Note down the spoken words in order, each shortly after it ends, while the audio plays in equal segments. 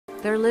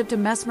there lived a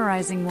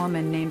mesmerizing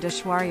woman named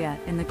Aishwarya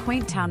in the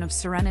quaint town of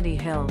Serenity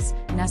Hills,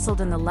 nestled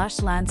in the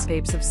lush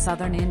landscapes of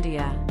southern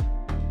India.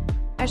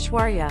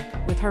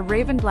 Aishwarya, with her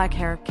raven-black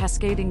hair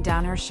cascading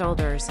down her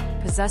shoulders,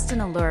 possessed an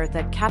allure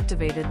that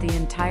captivated the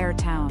entire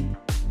town.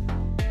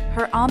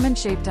 Her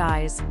almond-shaped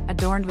eyes,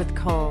 adorned with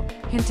kohl,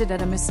 hinted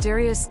at a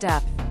mysterious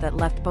depth that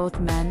left both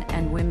men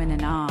and women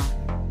in awe.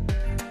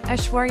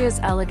 Aishwarya's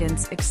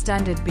elegance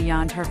extended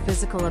beyond her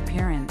physical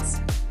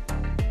appearance.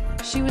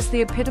 She was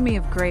the epitome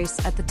of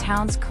grace at the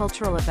town's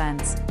cultural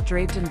events,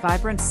 draped in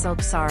vibrant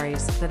silk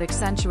saris that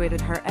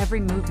accentuated her every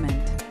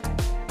movement.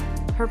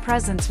 Her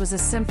presence was a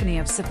symphony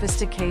of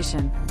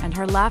sophistication, and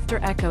her laughter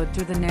echoed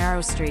through the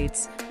narrow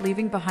streets,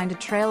 leaving behind a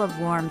trail of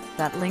warmth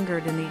that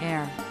lingered in the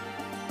air.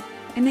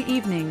 In the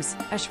evenings,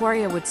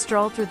 Aishwarya would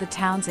stroll through the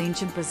town's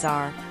ancient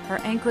bazaar, her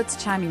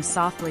anklets chiming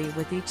softly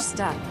with each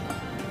step.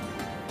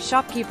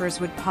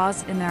 Shopkeepers would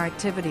pause in their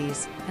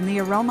activities, and the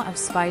aroma of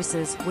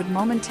spices would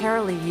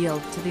momentarily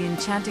yield to the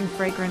enchanting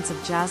fragrance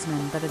of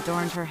jasmine that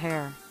adorned her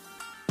hair.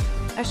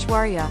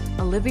 Aishwarya,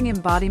 a living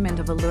embodiment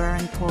of allure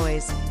and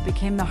poise,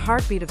 became the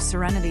heartbeat of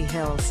Serenity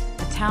Hills,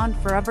 a town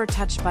forever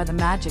touched by the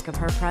magic of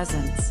her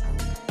presence.